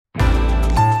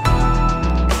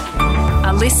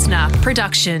listener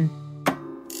production.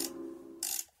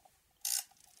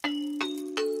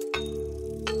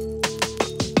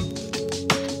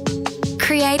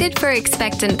 Created for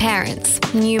expectant parents,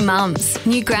 new mums,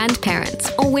 new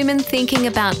grandparents, or women thinking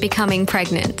about becoming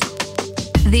pregnant.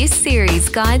 This series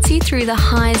guides you through the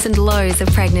highs and lows of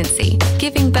pregnancy,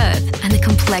 giving birth, and the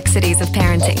complexities of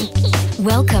parenting.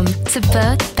 Welcome to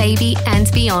Birth, Baby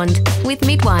and Beyond with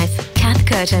midwife Kath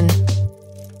Curtin.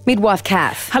 Midwife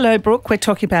Kath. Hello, Brooke. We're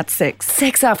talking about sex.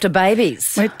 Sex after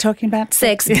babies. We're talking about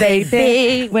Sex,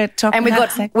 baby. We're talking And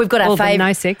about sex. we've got our favourite.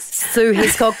 No sex. Sue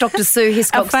Hiscock, Dr. Sue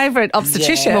Hiscock. Our favourite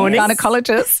obstetrician,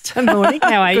 gynaecologist. Good morning.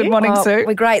 How are you? Good morning, Sue.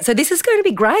 We're great. So this is going to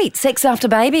be great. Sex after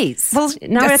babies. Well,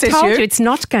 No, I that's told you. you it's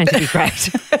not going to be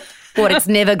great. What? It's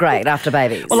never great after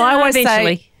babies. Well, I always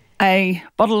Eventually. say a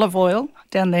bottle of oil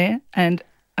down there and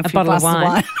a few bottle of glasses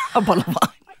wine. A bottle of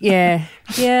wine.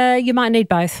 Yeah, you might need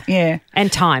both. Yeah.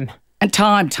 And time. And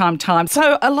time.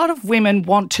 So a lot of women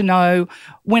want to know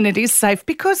when it is safe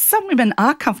because some women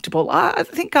are comfortable. I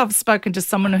think I've spoken to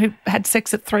someone who had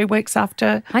sex at 3 weeks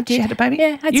after she had a baby.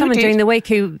 Yeah, I had someone during the week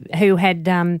who had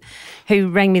who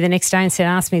rang me the next day and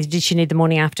asked me, did she need the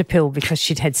morning after pill because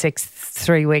she'd had sex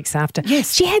 3 weeks after.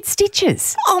 Yes. She had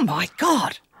stitches. Oh, my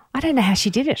God. I don't know how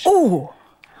she did it. Oh.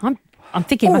 I'm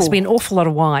thinking it must be an awful lot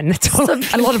of wine. That's all.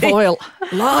 A lot of oil.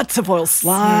 Lots of oil.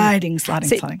 Sliding.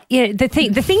 Yeah, the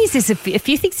thing is there's a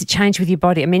few things that change with your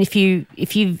body. I mean, if you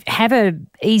have a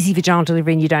easy vaginal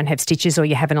delivery and you don't have stitches, or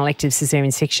you have an elective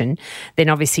caesarean section, then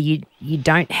obviously you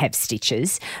don't have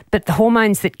stitches. But the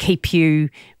hormones that keep you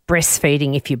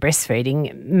breastfeeding, if you're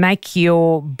breastfeeding, make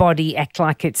your body act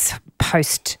like it's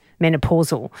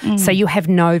post-menopausal. So you have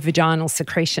no vaginal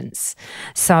secretions.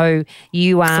 So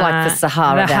you are like the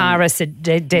Sahara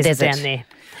desert down there.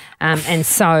 And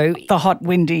so The hot,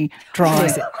 windy, dry.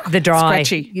 the dry,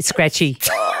 Scratchy.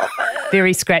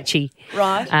 very scratchy,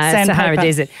 Right. Sandpaper. Sahara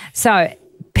Desert. So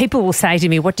people will say to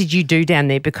me, "What did you do down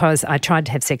there?" Because I tried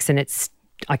to have sex and it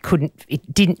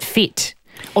didn't fit.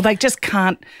 Or they just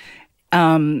can't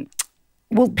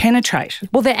penetrate.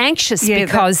 Well, they're anxious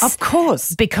of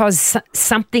course. because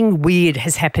something weird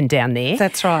has happened down there.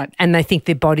 That's right. And they think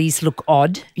their bodies look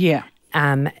odd. Yeah.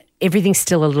 Everything's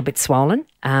still a little bit swollen.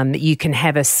 You can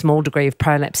have a small degree of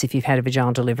prolapse if you've had a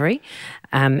vaginal delivery,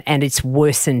 and it's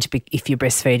worsened if you're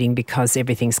breastfeeding because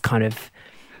everything's kind of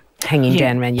hanging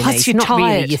down around your Plus knees. you're Not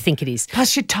tired. really, you think it is.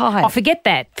 Plus you're tired. Oh, forget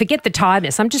that. Forget the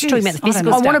tiredness. I'm just talking about the I don't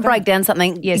physical know. I stuff. want to break down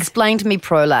something. Yes. Explain to me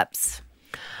prolapse.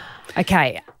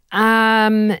 Okay.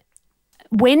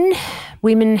 When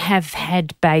women have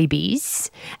had babies,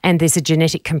 and there's a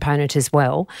genetic component as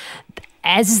well,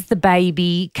 as the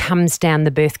baby comes down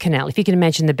the birth canal, if you can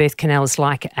imagine the birth canal is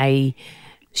like a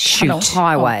chute.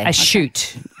 Highway. A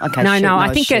chute. Okay, No, chute, no, no,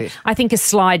 I think chute. I think a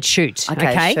slide chute.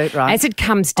 Okay, chute, right. As it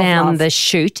comes down love. the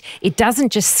chute, it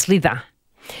doesn't just slither.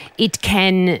 It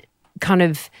can kind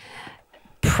of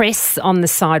press on the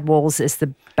side walls as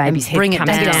the baby's head bring it comes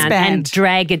down. down and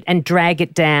drag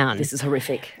it down. This is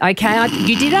horrific. Okay,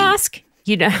 you did ask.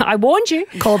 You know, I warned you.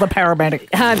 Call the paramedic.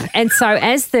 And so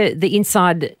as the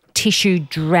inside tissue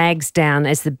drags down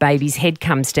as the baby's head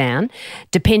comes down,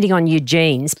 depending on your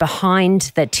genes,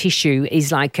 behind that tissue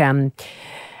is like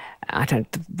I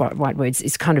don't know the right words.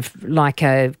 It's kind of like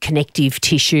a connective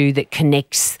tissue that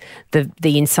connects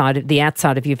the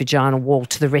outside of your vaginal wall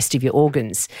to the rest of your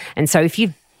organs. And so if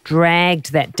you've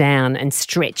dragged that down and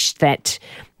stretched that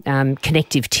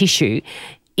connective tissue,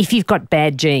 if you've got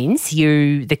bad genes,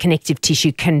 the connective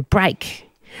tissue can break,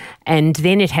 and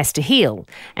then it has to heal.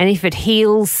 And if it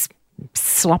heals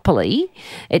sloppily,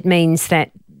 it means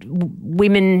that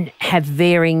women have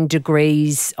varying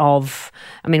degrees of,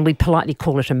 we politely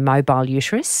call it a mobile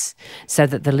uterus, so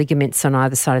that the ligaments on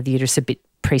either side of the uterus are a bit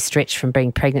pre-stretched from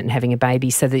being pregnant and having a baby,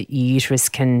 so that your uterus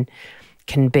can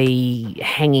be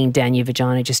hanging down your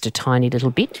vagina just a tiny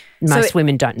little bit. Most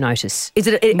women don't notice. Is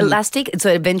it elastic?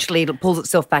 So eventually it pulls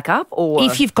itself back up? Or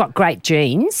If you've got great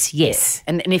genes, yes.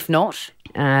 And if not?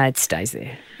 It stays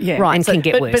there. Yeah. Right. And can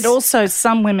get worse. But also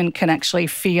some women can actually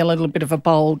feel a little bit of a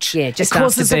bulge. Yeah, just it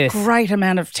causes after birth. a great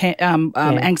amount of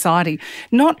anxiety.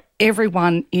 Not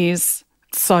everyone is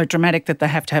so dramatic that they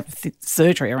have to have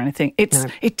surgery or anything. It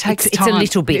takes time. It's a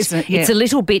little bit. Isn't it? Yeah. It's a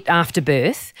little bit after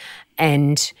birth,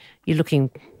 and you're looking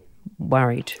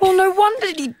worried. Well, no wonder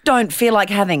you don't feel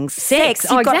like having sex.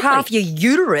 Oh, You've got exactly. half your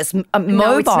uterus, No, it's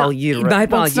mobile not. uterus.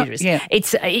 Mobile Well, it's not- uterus. yeah.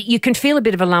 It's you can feel a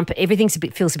bit of a lump. Everything's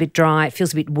feels a bit dry. It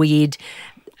feels a bit weird.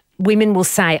 Women will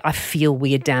say, I feel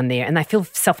weird down there, and they feel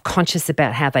self-conscious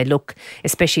about how they look,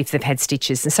 especially if they've had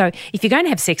stitches. And so if you're going to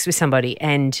have sex with somebody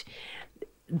and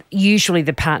usually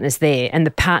the partner's there and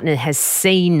the partner has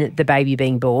seen the baby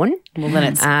being born. Well, then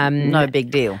it's no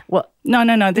big deal. Well, No,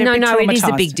 they're a bit it is a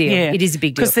traumatised. big deal. Yeah. It is a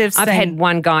big deal. 'Cause they've I've seen- had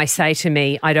one guy say to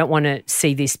me, I don't want to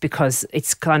see this because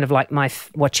it's kind of like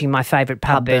watching my favourite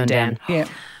pub burn down. Yeah.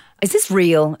 Is this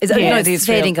real? Is it, Yeah, no, it is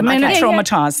fair real. income. Men Okay. are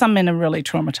traumatised. Some men are really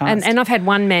traumatised. And I've had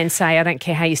one man say, I don't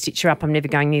care how you stitch her up, I'm never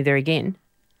going near there again.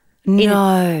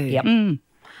 No. Yep.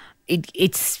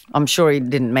 It's I'm sure he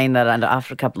didn't mean that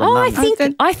after a couple of months.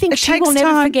 I think It she takes will never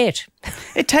time. forget.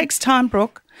 It takes time,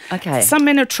 Brooke. Okay. Some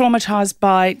men are traumatised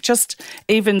by just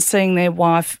even seeing their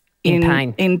wife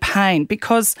in pain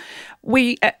because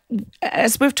we,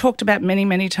 as we've talked about many,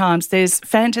 many times, there's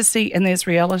fantasy and there's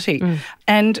reality.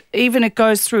 And even it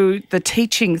goes through the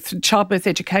teaching, through childbirth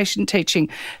education teaching.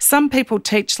 Some people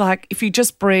teach like, if you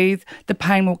just breathe, the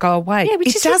pain will go away. Yeah, which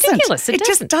it is doesn't. ridiculous. It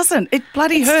just doesn't. It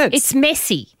bloody hurts. It's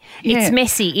messy. Yeah. It's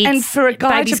messy. And for a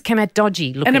guy babies to- come out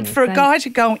dodgy looking. And for a guy to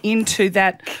go into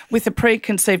that with a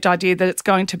preconceived idea that it's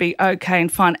going to be okay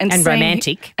and fun And seeing-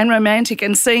 romantic.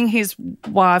 and seeing his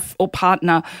wife or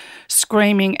partner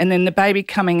screaming and then the baby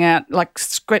coming out like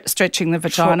stretching the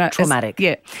vagina. Traumatic.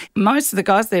 Yeah. Most of the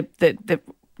guys, they're the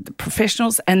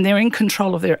professionals and they're in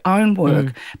control of their own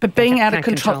work, but being out of can't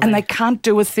control control and it. they can't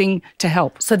do a thing to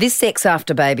help. So this sex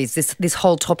after babies, this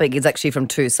whole topic is actually from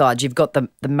two sides. You've got the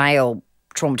male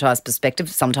traumatised perspective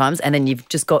sometimes, and then you've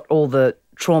just got all the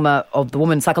trauma of the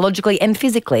woman psychologically and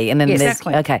physically. And then Yes, there's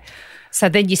exactly. okay. So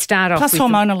then you start off Plus with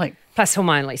hormonally. Plus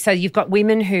hormonally. So you've got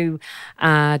women who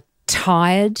are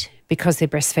tired because they're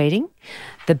breastfeeding,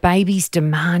 the baby's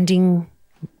demanding,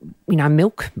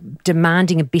 milk,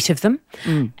 demanding a bit of them,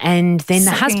 and then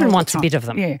the Sucking all husband the wants a time. bit of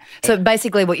them. Yeah. So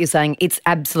basically what you're saying, it's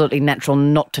absolutely natural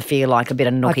not to feel like a bit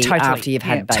of nookie totally. after you've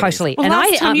had babies. Totally. Well, and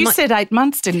last time you my- said 8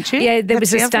 months, didn't you? Yeah, there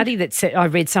was That's a the study that said, I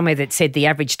read somewhere that said the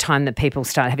average time that people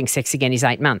start having sex again is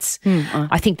 8 months.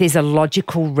 I think there's a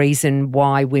logical reason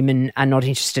why women are not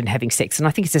interested in having sex, and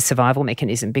I think it's a survival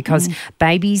mechanism because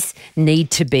babies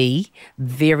need to be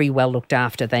very well looked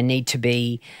after. They need to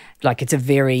be it's a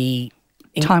very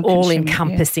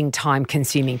all-encompassing,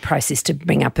 time-consuming process to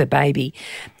bring up a baby.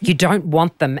 You don't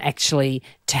want them actually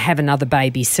to have another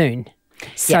baby soon.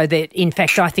 So that, in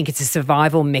fact, I think it's a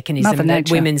survival mechanism Mother that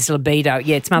Nature. women's libido,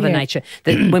 it's Mother Nature,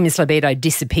 that women's libido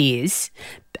disappears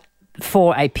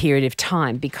for a period of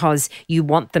time because you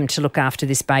want them to look after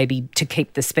this baby to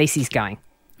keep the species going.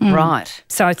 Right.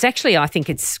 So it's actually, I think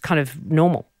it's kind of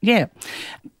normal. Yeah.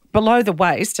 Below the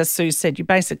waist, as Sue said, you're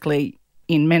basically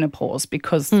in menopause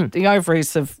because the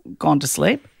ovaries have gone to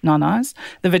sleep, no-nos.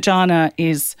 The vagina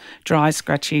is dry,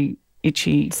 scratchy,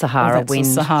 itchy. Sahara that's the wind.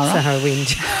 Sahara.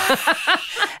 wind.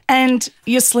 And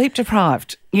you're sleep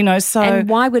deprived, so... And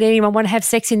why would anyone want to have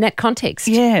sex in that context?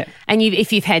 Yeah. And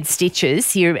if you've had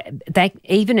stitches,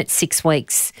 even at 6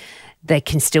 weeks, they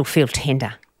can still feel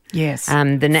tender. Yes. The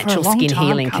For a natural long skin time,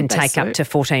 healing can't can they, take up Sue? to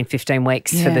 14, 15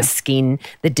 weeks for Yeah. the skin,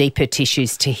 the deeper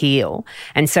tissues to heal.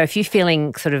 And so if you're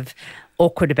feeling sort of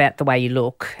awkward about the way you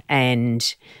look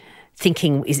and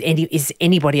thinking, is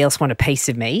anybody else want a piece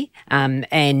of me?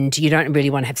 And you don't really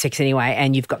want to have sex anyway,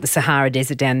 and you've got the Sahara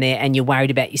Desert down there and you're worried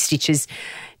about your stitches.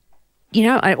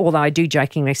 Although I do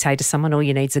jokingly say to someone, all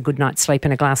you need is a good night's sleep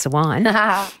and a glass of wine.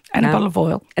 and a bottle of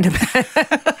oil.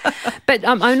 But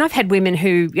I've had women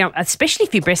who, especially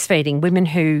if you're breastfeeding, women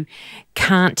who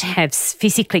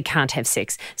physically can't have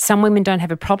sex. Some women don't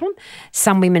have a problem.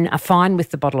 Some women are fine with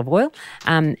the bottle of oil.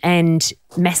 And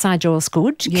massage oil's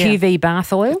good. Yeah. QV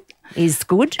bath oil is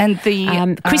good. And the,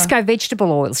 Crisco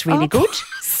vegetable oil's really good.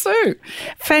 Sue,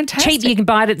 fantastic. Cheap, you can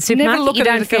buy it at the Never supermarket. look You at it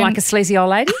don't feel again. like a sleazy old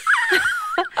lady.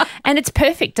 And it's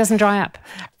perfect, doesn't dry up.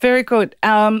 Very good.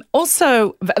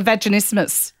 Also,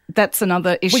 vaginismus, that's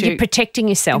another issue. Well, you're protecting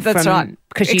yourself That's from right.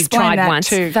 because you Explain tried that once.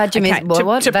 to-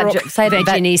 What? to Brooke. Say the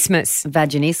Vaginismus.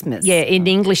 vaginismus. Yeah, in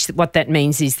English, what that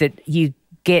means is that you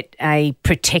get a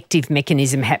protective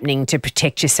mechanism happening to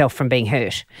protect yourself from being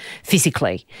hurt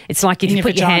physically. It's like if In you your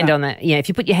put your hand vagina. if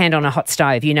you put your hand on a hot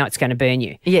stove, you know it's going to burn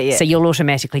you. Yeah. So you'll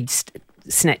automatically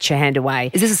snatch your hand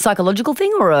away. Is this a psychological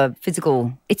thing or a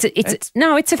physical? It's a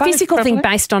both, physical thing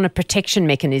probably. based on a protection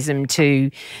mechanism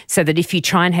so that if you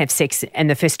try and have sex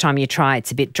and the first time you try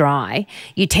it's a bit dry,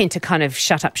 you tend to kind of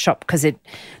shut up shop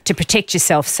to protect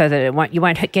yourself so that you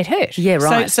won't get hurt. Yeah,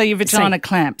 right. So your vagina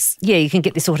clamps. Yeah, you can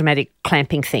get this automatic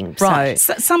clamping thing. Right.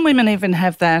 So, Some women even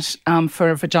have that for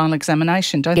a vaginal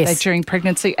examination, don't Yes. they, during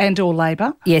pregnancy and or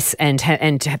labour? yes, and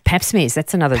pap smears.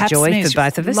 That's another Pap joy smears, for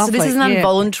both of us. lovely. So this is an Yeah.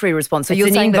 involuntary response. So It's you're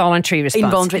an saying that- involuntary response.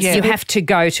 Involuntary. Yeah. You have to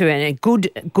go to a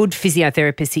good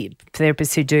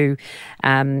physiotherapists who do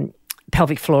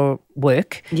pelvic floor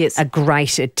work are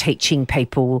great at teaching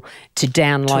people to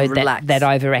download that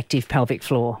overactive pelvic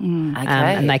floor.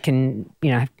 And they can,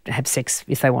 have sex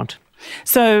if they want.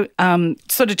 So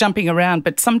sort of jumping around,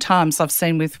 but sometimes I've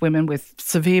seen with women with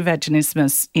severe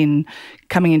vaginismus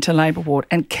coming into labour ward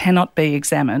and cannot be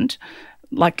examined,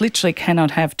 like literally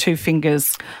cannot have 2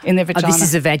 fingers in their vagina. Oh, this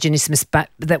is a vaginismus but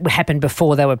that happened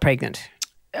before they were pregnant.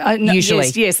 No, usually.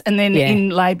 Yes. And then in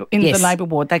the labour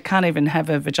ward, they can't even have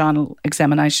a vaginal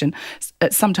examination.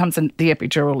 Sometimes the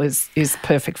epidural is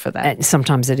perfect for that. And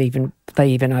sometimes they even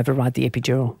override the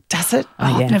epidural. Does it?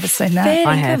 I've never seen that.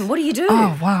 I have. What do you do?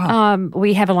 Oh, wow.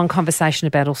 We have a long conversation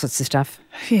about all sorts of stuff.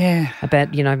 Yeah.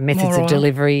 About, methods of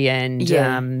delivery and,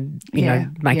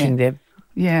 making the...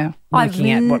 Yeah. Working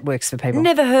out what works for people.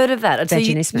 Never heard of that.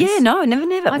 Vaginismus.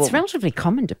 Never. Oh, it's relatively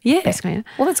common. Basically.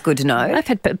 Well, that's good to know.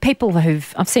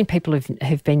 I've seen people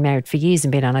who've been married for years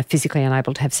and been physically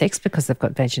unable to have sex because they've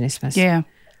got vaginismus. Yeah.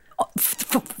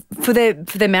 For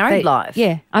their married life.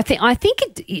 Yeah. I think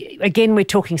it, again, we're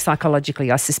talking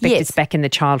psychologically. I suspect it's back in the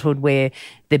childhood where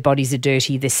their bodies are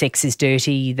dirty, their sex is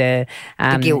dirty, the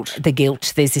guilt. The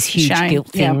guilt. There's this huge guilt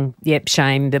thing. Yep,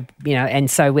 shame.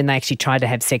 And so when they actually tried to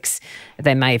have sex,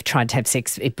 they may have tried to have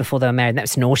sex before they were married. And that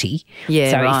was naughty.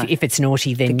 Yeah, so right. if it's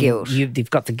naughty, then you've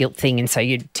got the guilt thing, and so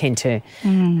you tend to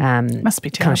must be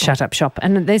terrible. kind of shut up shop.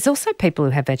 And there's also people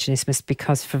who have vaginismus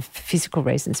because for physical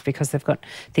reasons, because they've got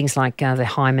things like the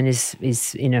hymen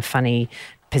is in a funny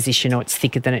position, or it's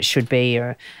thicker than it should be,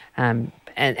 or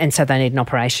and so they need an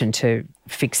operation to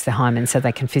fix the hymen so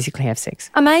they can physically have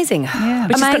sex. Amazing. Yeah.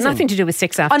 Which has got nothing to do with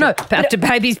sex after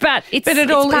babies, but it's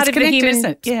all part of the human. Isn't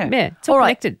it? Yeah. It's all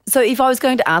connected. So if I was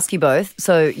going to ask you both,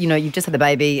 so, you've just had the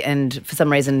baby and for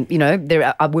some reason,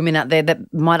 there are women out there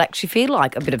that might actually feel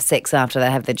like a bit of sex after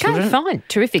they have their children. Okay, fine.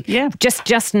 Terrific. Yeah.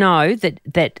 Just know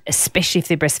that especially if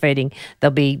they're breastfeeding,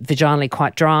 they'll be vaginally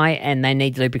quite dry and they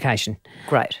need lubrication.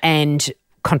 Great. And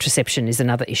contraception is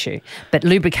another issue. But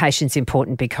lubrication is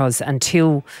important because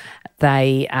until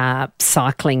they are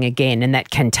cycling again, and that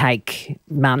can take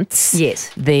months,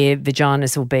 their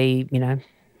vaginas will be,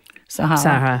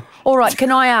 Sahara. All right,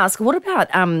 can I ask, what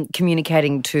about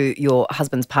communicating to your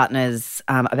husband's partners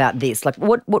about this? Like,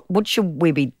 what should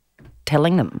we be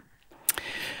telling them?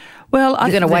 Well, you're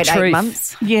going to wait 8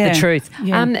 months? Yeah. The truth.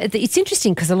 Yeah. It's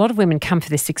interesting because a lot of women come for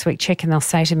the 6-week check and they'll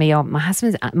say to me, my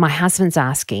husband's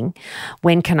asking,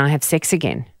 when can I have sex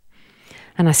again?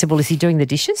 And I said, well, is he doing the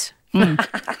dishes? That's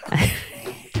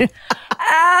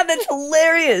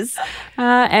hilarious.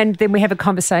 And then we have a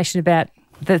conversation about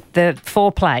the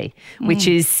foreplay, which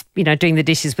is, doing the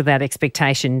dishes without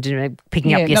expectation,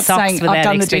 picking up your not socks saying, without I've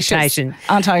done expectation. The dishes.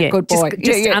 Aren't I a good boy?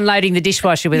 Just unloading the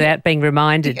dishwasher without being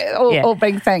reminded. Or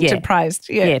being thanked and praised.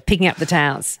 Yeah, picking up the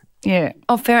towels. Yeah.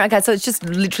 Oh, fair. Okay, so it's just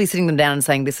literally sitting them down and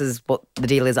saying, this is what the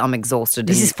deal is, I'm exhausted.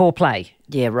 This is foreplay.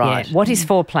 Yeah, right. Yeah. What is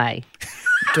foreplay?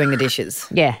 Doing the dishes.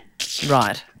 Yeah.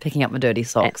 Right. Picking up my dirty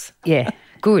socks. Yeah.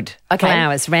 Good. Okay.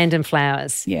 Flowers, random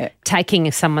flowers. Yeah. Taking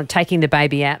the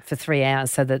baby out for 3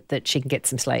 hours so that she can get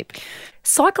some sleep.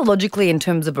 Psychologically, in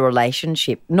terms of a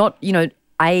relationship, not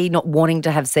wanting to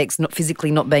have sex, not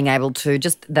physically not being able to,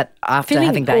 just that after feeling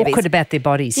having babies. awkward about their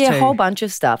bodies too. Yeah, a whole bunch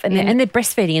of stuff. And and they're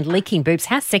breastfeeding and leaking boobs.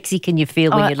 How sexy can you feel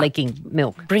when you're leaking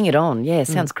milk? Bring it on. Yeah,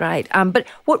 sounds great. But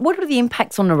what are the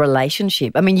impacts on a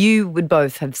relationship? I mean, you would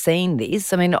both have seen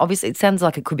this. I mean, obviously it sounds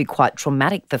like it could be quite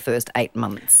traumatic the first 8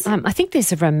 months. I think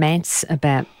there's a romance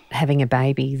about having a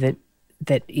baby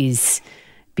that is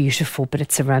beautiful, but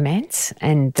it's a romance,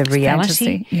 and the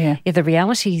reality, the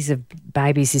realities of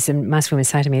babies is, and most women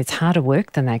say to me, it's harder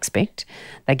work than they expect.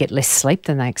 They get less sleep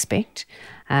than they expect,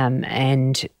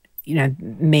 and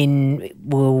men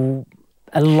will.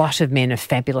 A lot of men are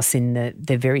fabulous in that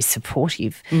they're very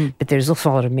supportive, but there's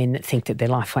also a lot of men that think that their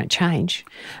life won't change.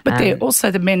 But they're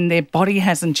also the men, their body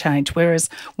hasn't changed, whereas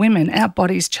women, our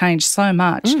bodies change so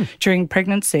much during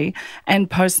pregnancy and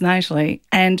postnatally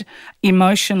and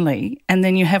emotionally, and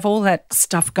then you have all that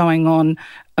stuff going on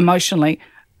emotionally,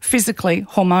 physically,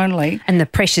 hormonally. And the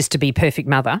pressures to be a perfect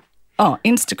mother. Oh,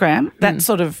 Instagram, that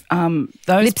sort of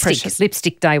those pressures.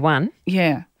 Lipstick day one.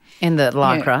 Yeah. And the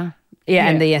lycra. Yeah,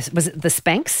 and was it the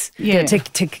Spanx? Yeah.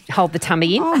 To hold the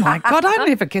tummy in? Oh, my God, I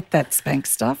never get that Spanx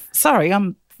stuff. Sorry,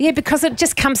 Yeah, because it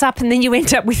just comes up and then you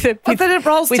end up with it. But then it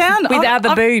rolls down. With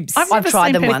other boobs. I've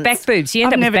tried them once. Back boobs. You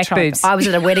end up with back boobs. I was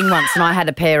at a wedding once and I had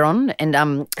a pair on.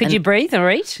 And Could you breathe or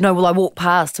eat? No, well, I walked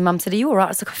past and Mum said, are you all right? I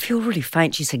was like, I feel really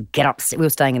faint. She said, get upstairs. We were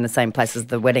staying in the same place as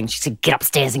the wedding. She said, get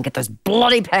upstairs and get those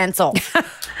bloody pants off.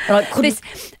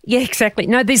 Yeah, exactly.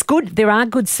 No, there are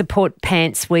good support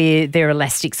pants where they're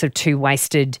elastic, sort of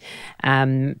two-waisted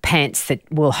pants that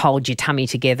will hold your tummy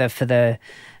together for the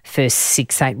first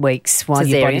 6-8 weeks while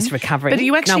your body's recovering. But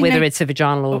you actually whether it's a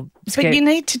vaginal or but you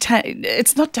need to take.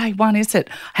 It's not day one, is it?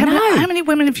 How many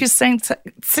women have you seen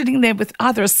sitting there with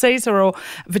either a Caesar or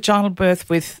vaginal birth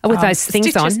with those things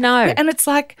stitches? on? No, and it's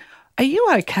like, are you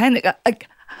okay? And they go,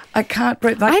 I can't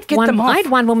breathe. Like, get them off. I had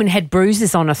one woman who had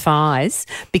bruises on her thighs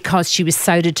because she was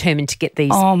so determined to get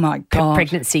these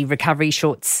pregnancy recovery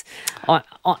shorts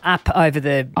up over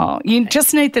the... Oh, you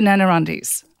just need the Nana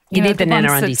undies. You need the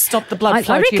Nana undies. Stop the blood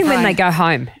flow. I reckon when they go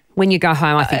home. When you go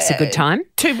home, I think it's a good time.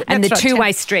 And the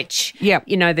two-way stretch. Yeah.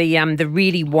 You know, the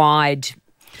really wide,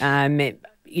 two-way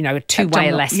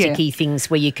elasticy things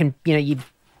where you can,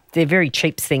 they're very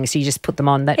cheap things, so you just put them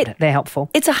on. They're helpful.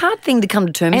 It's a hard thing to come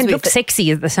to terms with. And look sexy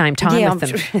at the same time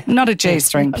with them. Not a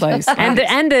G-string, please. and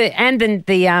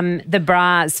the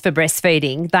bras for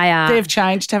breastfeeding, they've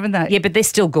changed, haven't they? Yeah, but they're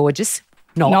still gorgeous.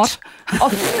 Not.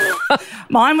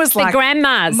 Mine was like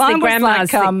grandmas. Mine was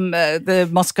like the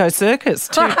Moscow Circus,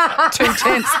 two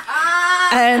tents.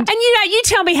 And you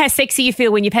tell me how sexy you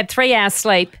feel when you've had 3 hours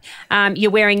sleep.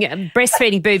 You're wearing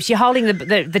breastfeeding boobs. You're holding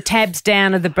the tabs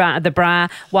down of the bra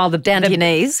while down to your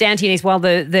knees while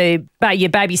your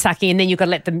baby's sucking, and then you've got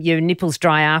to let your nipples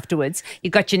dry afterwards.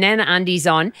 You've got your Nana undies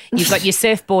on. You've got your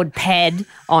surfboard pad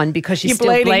on because you're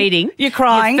still bleeding. You're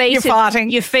crying. You're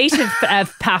farting. Your feet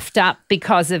have puffed up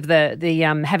because of the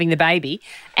having the baby,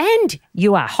 and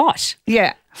you are hot.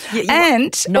 Yeah,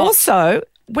 and also.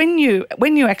 When you're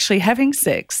actually having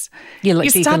sex, you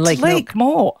start to leak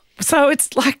more. So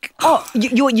it's like,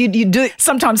 you do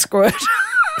sometimes squirt.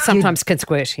 Sometimes can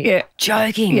squirt. Yeah.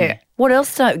 Joking. Yeah. What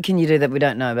else can you do that we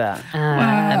don't know about?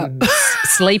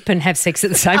 Sleep and have sex at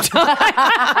the same time.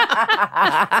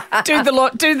 do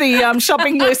the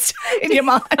shopping list in your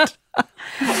mind.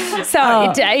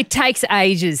 So it takes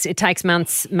ages. It takes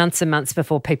months and months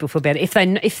before people feel better. If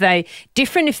they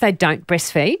don't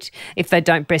breastfeed. If they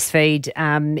don't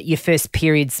breastfeed, your first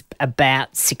period's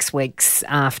about 6 weeks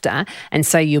after, and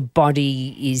so your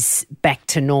body is back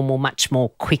to normal much more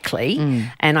quickly,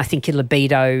 and I think your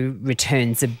libido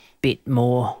returns a bit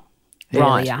more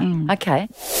earlier. Okay.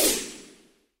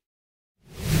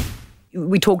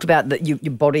 We talked about that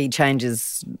your body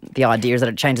changes, the idea is that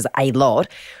it changes a lot.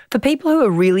 For people who are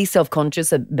really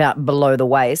self-conscious about below the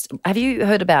waist, have you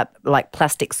heard about like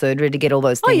plastic surgery to get all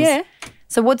those things? Oh, yeah.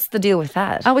 So what's the deal with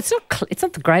that? Oh, it's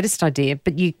not the greatest idea,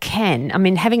 but you can. I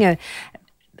mean, having a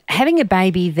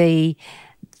baby, the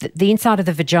inside of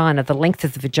the vagina, the length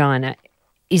of the vagina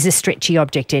is a stretchy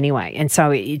object anyway. And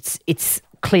so it's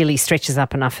clearly stretches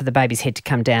up enough for the baby's head to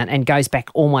come down and goes back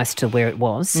almost to where it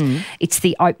was. It's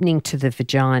the opening to the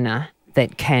vagina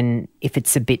that can, if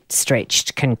it's a bit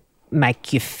stretched, can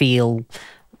make you feel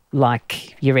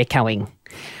like you're echoing.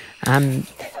 Hello,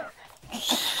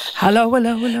 hello,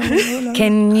 hello, hello.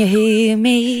 Can you hear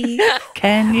me?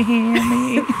 Can you hear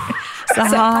me?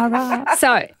 Sahara.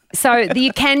 So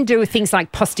you can do things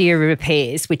like posterior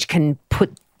repairs, which can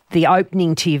put the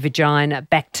opening to your vagina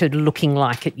back to looking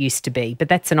like it used to be. But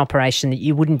that's an operation that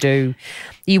you wouldn't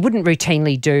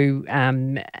routinely do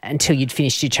until you'd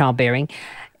finished your childbearing.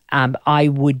 I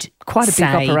would quite a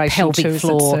big operation pelvic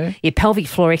floor. Your pelvic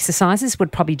floor exercises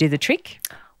would probably do the trick.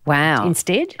 Wow.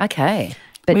 Instead. Okay.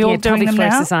 But we all doing pelvic them floor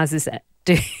now? exercises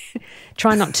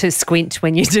try not to squint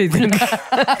when you do them.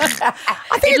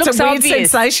 I think it's a weird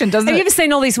obvious. Sensation, doesn't it? Have you ever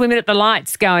seen all these women at the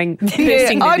lights going? Yeah,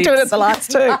 I do it at the lights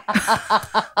too.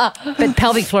 But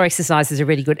pelvic floor exercises are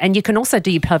really good. And you can also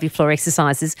do your pelvic floor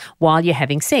exercises while you're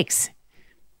having sex.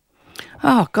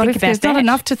 Oh, God, if there's not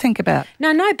enough to think about.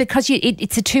 No, because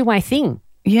it's a two-way thing.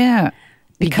 Yeah.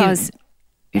 Because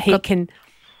it'll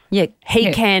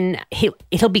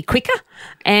be quicker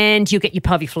and you'll get your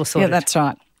pelvic floor sorted. Yeah, that's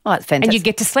right. Oh, that's fantastic. And you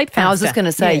get to sleep faster. I was just going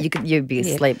to say, you'd be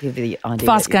asleep with the idea.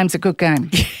 Fast game's a good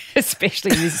game.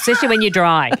 especially when you're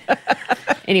dry.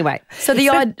 Anyway. So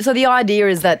the idea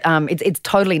is that it's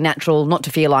totally natural not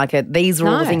to feel like it. These are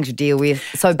all the things you deal with.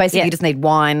 So basically you just need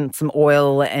wine, some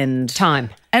oil and... time.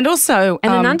 And also...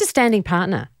 And an understanding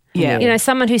partner. Yeah. You know,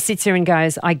 someone who sits there and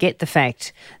goes, I get the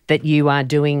fact that you are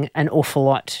doing an awful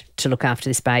lot to look after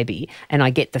this baby, and I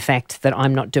get the fact that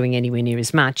I'm not doing anywhere near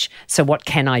as much, so what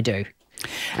can I do?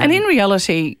 And in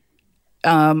reality,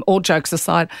 all jokes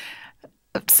aside,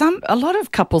 a lot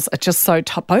of couples are just so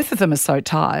tired. Both of them are so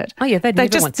tired. Oh, yeah, they're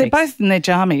both in their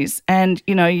jammies, and,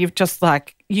 you know, you've just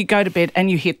you go to bed and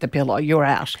you hit the pillow, you're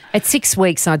out. At 6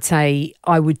 weeks, I'd say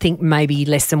I would think maybe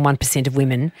less than 1% of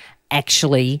women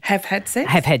actually have had sex.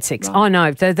 Right. Oh,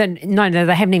 no, they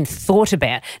haven't even thought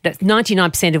about it.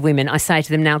 99% of women, I say to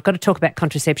them now, I've got to talk about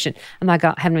contraception, and they go,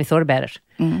 I haven't even thought about it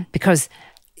because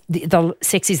the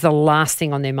sex is the last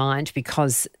thing on their mind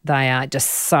because they are just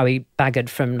so buggered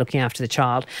from looking after the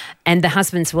child. And the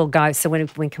husbands will go, so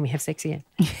when can we have sex again?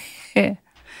 Yeah.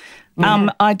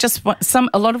 I just want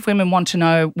a lot of women want to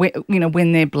know,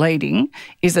 when they're bleeding,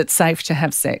 is it safe to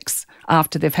have sex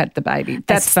after they've had the baby?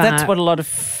 That's what a lot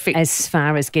of as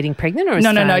far as getting pregnant, or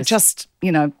no, just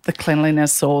the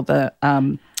cleanliness or the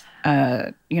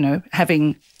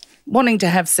wanting to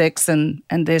have sex and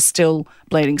they're still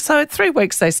bleeding. So at 3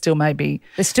 weeks they still may be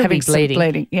having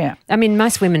bleeding. Yeah, I mean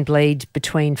most women bleed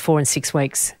between 4 and 6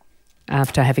 weeks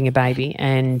after having a baby,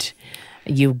 and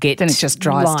you'll get then it just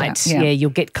dries light. down. Yeah,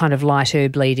 you'll get kind of lighter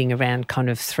bleeding around kind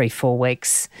of 3-4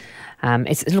 weeks.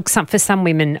 For some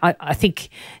women, I think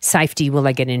safety, will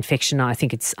they get an infection? I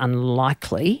think it's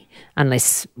unlikely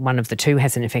unless one of the two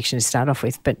has an infection to start off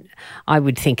with. But I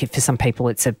would think for some people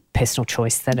it's a personal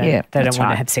choice. They don't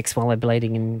want to have sex while they're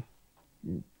bleeding,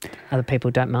 and other people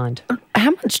don't mind.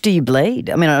 How much do you bleed?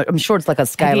 I mean, I'm sure it's like a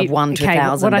scale of 1 to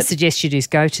 1,000. What I suggest you do is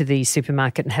go to the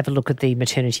supermarket and have a look at the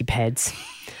maternity pads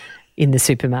in the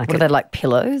supermarket. What are they, like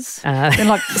pillows? They're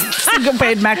like single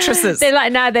bed mattresses. They're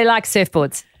like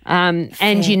surfboards.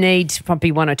 And you need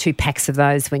probably 1 or 2 packs of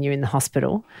those when you're in the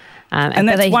hospital. And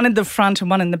that's one in the front and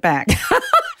one in the back. Not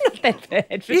that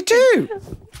bad. You do.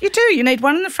 You need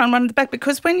one in the front, one in the back,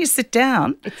 because when you sit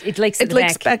down, it leaks at the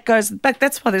back. It leaks goes back.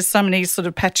 That's why there's so many sort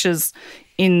of patches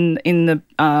in the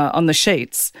on the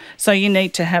sheets. So you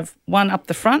need to have one up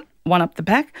the front, one up the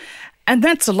back, and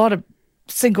that's a lot of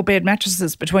single bed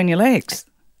mattresses between your legs.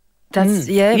 That's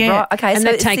right. Okay, and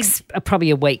so that takes probably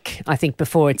a week, I think,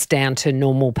 before it's down to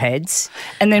normal pads.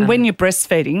 And then when you're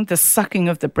breastfeeding, the sucking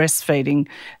of the breastfeeding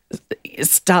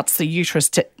starts the uterus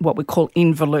to what we call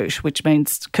involute, which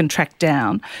means contract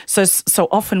down. So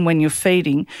often when you're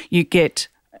feeding, you get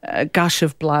a gush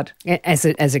of blood as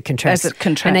it contracts.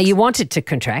 And now you want it to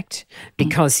contract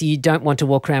because you don't want to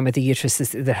walk around with a uterus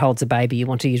that holds a baby. You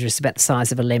want a uterus about the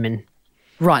size of a lemon.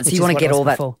 Right, so you want to get all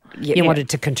that. You want it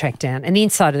to contract down, and the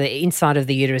inside of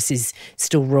the uterus is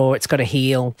still raw. It's got to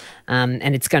heal,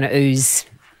 and it's going to ooze,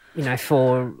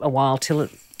 for a while till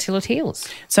it heals.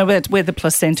 So where the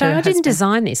placenta. So I didn't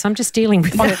design this. I'm just dealing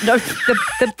with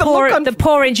the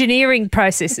poor engineering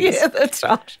processes. Yeah, that's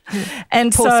right.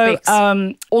 And poor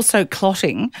also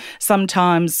clotting.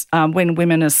 Sometimes when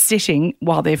women are sitting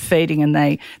while they're feeding and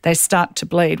they start to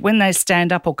bleed, when they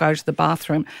stand up or go to the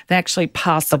bathroom, they actually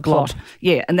pass the clot.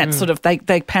 Yeah, and that's sort of they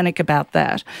panic about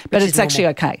that, but it's actually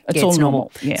okay. It's all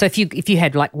normal. Yeah. So if you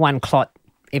had like one clot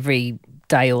every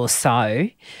day or so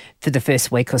for the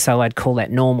first week or so, I'd call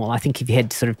that normal. I think if you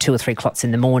had sort of 2 or 3 clots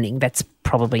in the morning, that's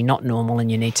probably not normal, and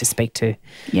you need to speak to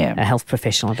a health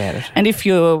professional about it. And if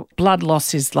your blood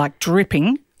loss is like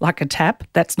dripping like a tap,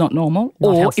 that's not normal. Not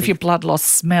or healthy. If your blood loss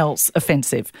smells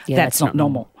offensive, that's not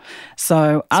normal.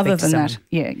 So other than that,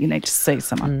 you need to see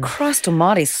someone. Christ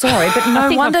almighty, sorry, but no I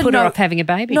think wonder I've put her off having a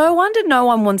baby. No wonder no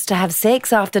one wants to have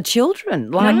sex after children.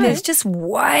 Like there's just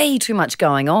way too much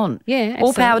going on. Yeah,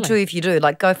 all power to absolutely. you if you do.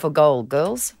 Like go for gold,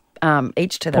 girls.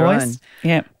 Each to their Boys, own.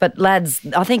 yeah. But lads,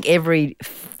 I think every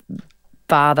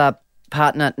father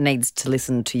partner needs to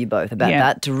listen to you both about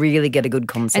that to really get a good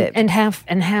concept. And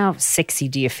how sexy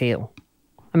do you feel?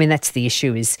 I mean, that's the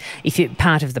issue. Is if you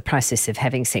part of the process of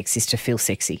having sex is to feel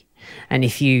sexy, and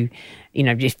if we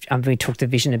talked the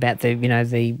vision about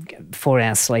the 4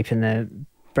 hours sleep and the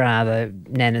bra, the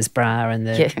Nana's bra, and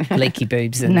the leaky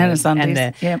boobs, and Nana's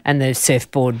undies, and the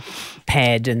surfboard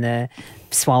pad, and the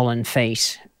swollen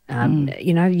feet.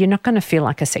 You're not going to feel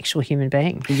like a sexual human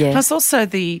being. Yeah. Plus also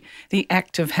the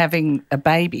act of having a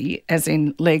baby, as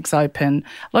in legs open,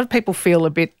 a lot of people feel a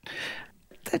bit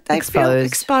they feel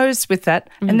exposed with that,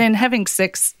 and then having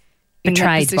sex in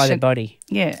betrayed that by the body.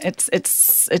 Yeah,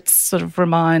 it's sort of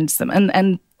reminds them,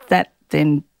 and that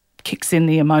then kicks in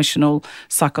the emotional,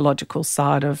 psychological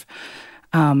side of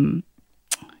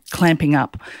clamping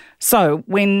up. So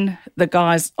when the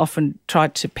guys often try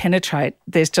to penetrate,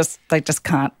 they just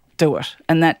can't do it,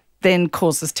 and that then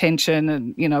causes tension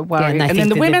and worry. and then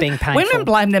the women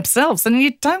blame themselves, and you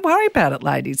don't worry about it,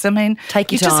 ladies. I mean,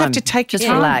 take your you time. Just have to take your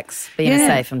time. Relax, be in a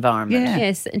safe environment. Yeah.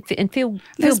 Yes, and feel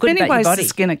There's good many about ways your body. to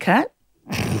skin a cat.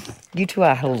 You two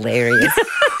are hilarious.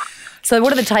 So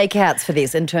what are the takeouts for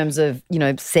this in terms of,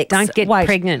 sex? Don't get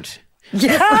pregnant.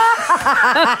 Yeah.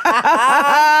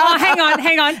 Oh, hang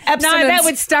on. Abstinence. No, that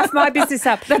would stuff my business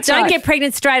up. Don't right. get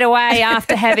pregnant straight away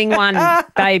after having one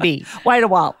baby. Wait a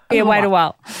while. Yeah, wait a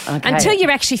while. Okay. Until you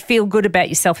actually feel good about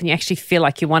yourself and you actually feel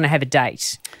like you want to have a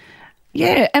date.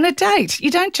 Yeah, and a date.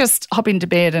 You don't just hop into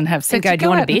bed and have sex. And go, do you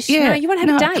want a bit? Yeah. No, you want to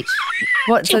have a date.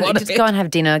 What? So just go and have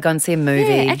dinner, go and see a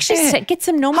movie. Yeah, actually get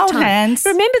some normal Hold time. hands.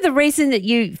 Remember the reason that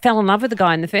you fell in love with the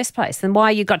guy in the first place and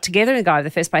why you got together with the guy in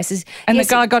the first place is... And the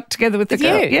guy got together with the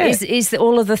girl. You, is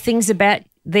all of the things about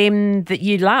them that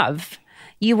you love,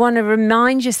 you want to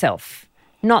remind yourself,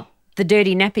 not the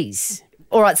dirty nappies.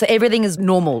 All right, so everything is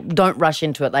normal. Don't rush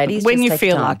into it, ladies. When Just you take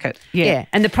feel time. like it. Yeah.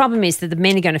 And the problem is that the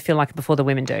men are going to feel like it before the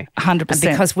women do. 100%.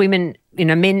 Because women,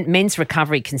 men's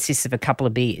recovery consists of a couple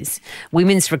of beers.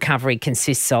 Women's recovery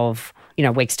consists of,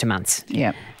 weeks to months.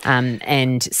 Yeah.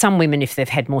 And some women, if they've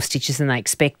had more stitches than they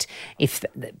expect, if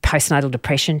postnatal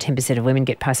depression, 10% of women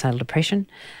get postnatal depression.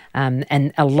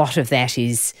 And a lot of that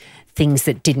is things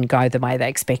that didn't go the way they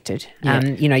expected. Yeah.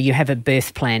 You have a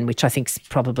birth plan, which I think is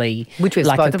probably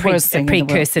like a precursor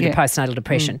to postnatal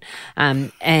depression.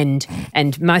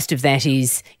 And most of that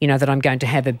is, that I'm going to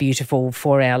have a beautiful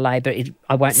 4-hour labour.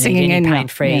 I won't need any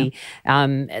pain-free.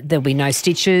 Yeah. There'll be no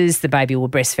stitches. The baby will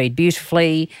breastfeed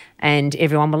beautifully and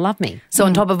everyone will love me. So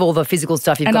on top of all the physical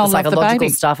stuff, you've And got I'll the love the psychological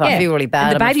baby. stuff. I feel really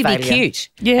bad. And the baby I'm a will be failure. cute.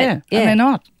 Yeah, and they're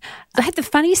not. I had the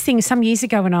funniest thing some years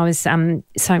ago when I was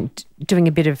doing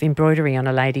a bit of embroidery on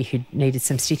a lady who needed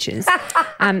some stitches.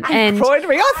 And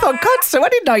Embroidery? I thought, God, so I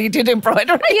didn't know you did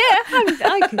embroidery. yeah,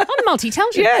 I'm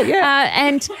multi-talented.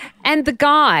 Yeah. And the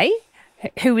guy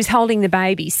who was holding the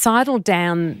baby sidled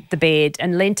down the bed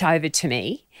and leant over to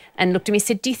me and looked at me and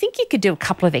said, do you think you could do a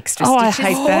couple of extra stitches? I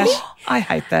hate that. I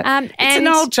hate that. It's an and-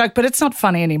 old joke, but it's not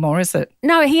funny anymore, is it?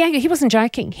 No, he wasn't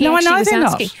joking. He No, I actually know was they're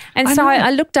not. asking. And I so know.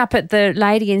 I looked up at the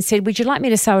lady and said, would you like me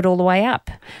to sew it all the way up?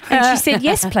 And she said,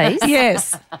 yes, please.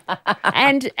 Yes,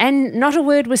 And not a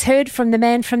word was heard from the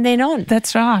man from then on.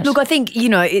 that's right. Look, I think,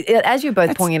 as you're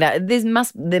both pointing out,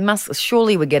 there must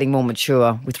surely we're getting more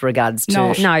mature with regards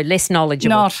to... No, less knowledgeable.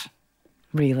 not.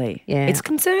 Really? Yeah. It's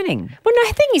concerning. Well, no,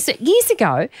 the thing is that years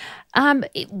ago,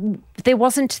 there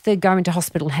wasn't the go into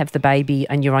hospital, have the baby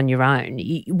and you're on your own.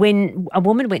 When a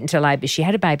woman went into labour, she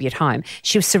had a baby at home.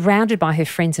 She was surrounded by her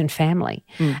friends and family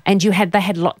and they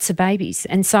had lots of babies.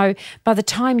 And so by the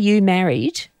time you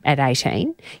married at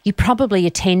 18, you probably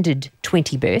attended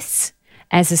 20 births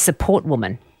as a support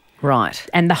woman. Right.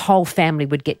 And the whole family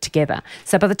would get together.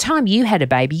 So by the time you had a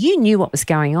baby, you knew what was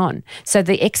going on. So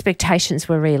the expectations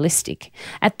were realistic.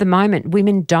 At the moment,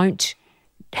 women don't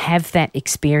have that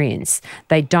experience.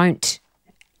 They don't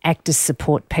act as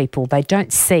support people. They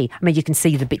don't see. I mean, you can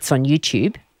see the bits on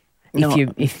YouTube.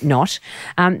 If not,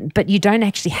 but you don't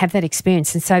actually have that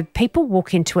experience. And so people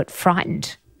walk into it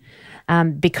frightened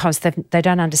because they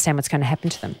don't understand what's going to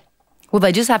happen to them. Well,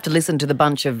 they just have to listen to the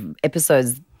bunch of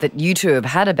episodes that you two have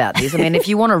had about this. I mean, if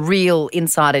you want a real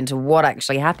insight into what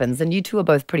actually happens, then you two are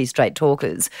both pretty straight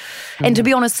talkers. And to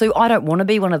be honest, Sue, I don't want to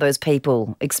be one of those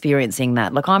people experiencing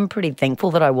that. Like, I'm pretty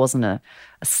thankful that I wasn't a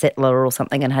settler or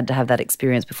something and had to have that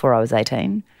experience before I was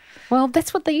 18. Well,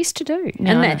 that's what they used to do.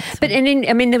 No,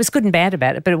 there was good and bad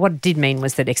about it, but what it did mean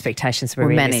was that expectations were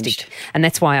realistic. Managed. And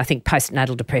that's why I think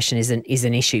postnatal depression is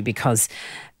an issue, because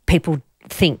people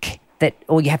think that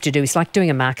all you have to do is like doing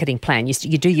a marketing plan. You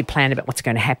do your plan about what's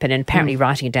going to happen, and apparently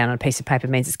writing it down on a piece of paper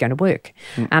means it's going to work.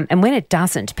 And when it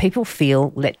doesn't, people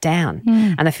feel let down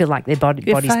and they feel like their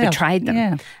body's betrayed them.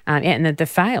 Yeah. And that they've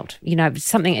failed.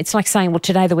 Something, it's like saying, well,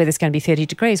 today the weather's going to be 30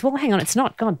 degrees. Well, hang on, it's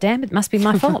not. God damn, it must be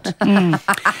my fault. And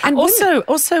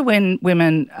also when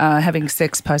women are having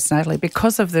sex postnatally,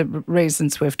 because of the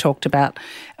reasons we've talked about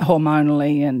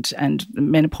hormonally and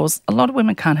menopause, a lot of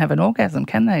women can't have an orgasm,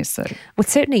 can they, Sue? Well, it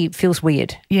certainly feels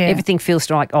weird. Yeah. Everything feels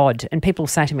like odd. And people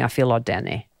say to me, I feel odd down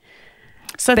there.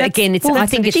 So But again, I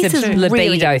think it's this a is libido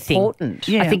really thing. important.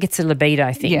 Yeah. I think it's a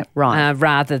libido thing, Yeah. Right.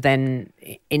 rather than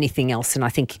anything else. And I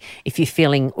think if you're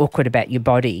feeling awkward about your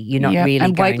body, you're not really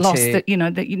and going weight loss, to...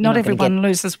 not everyone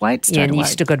loses weight straight and away. you've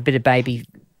still got a bit of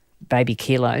baby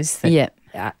kilos that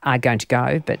are going to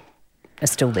go, but are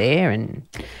still there. And,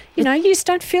 you just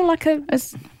don't feel like a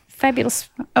fabulous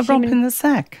a romp in the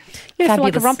sack. You don't feel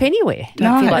like a Fabulous. romp anywhere.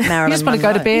 Don't feel like Marilyn you just want to go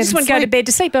to Monroe. bed. You just want to go to bed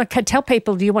to sleep. I can tell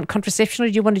people, do you want contraception or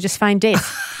do you want to just feign death?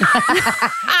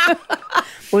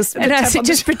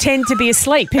 Just pretend to be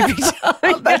asleep every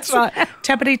time. That's right.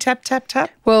 Tappity tap tap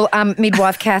tap. Well,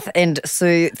 midwife Kath and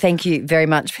Sue, thank you very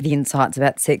much for the insights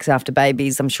about sex after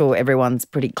babies. I'm sure everyone's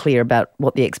pretty clear about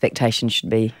what the expectation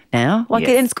should be now. And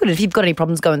it's good. If you've got any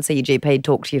problems, go and see your GP,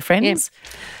 talk to your friends.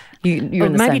 You're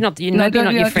in the maybe same. not. Maybe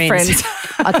not your friends.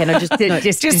 Okay, no,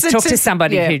 just talk to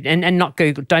somebody who and not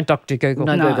Google. Don't doctor Google.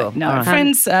 No Google. No, All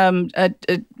right. friends.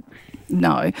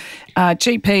 no.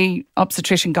 GP,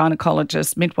 obstetrician,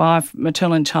 gynaecologist, midwife,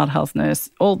 maternal and child health nurse,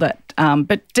 all that.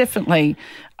 But definitely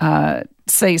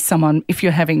see someone if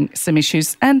you're having some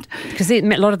issues. And because a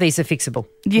lot of these are fixable.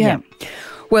 Yeah.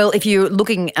 Well, if you're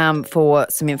looking for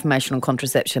some information on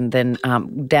contraception, then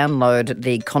download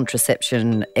the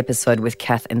contraception episode with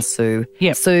Kath and Sue.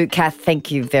 Yep. Sue, Kath,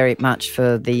 thank you very much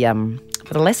for the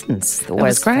lessons.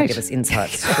 Always great. Give us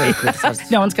insights. Really good.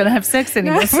 No one's going to have sex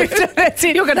anymore. You're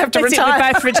going to have to retire.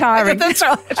 We're both retiring. That's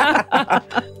right.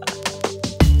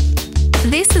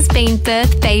 This has been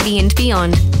Birth, Baby and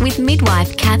Beyond with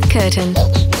midwife Kath Curtin.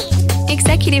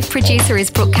 Executive producer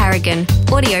is Brooke Carrigan.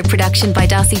 Audio production by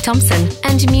Darcy Thompson.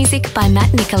 And music by Matt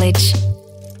Nikolic.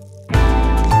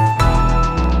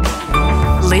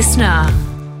 Listener.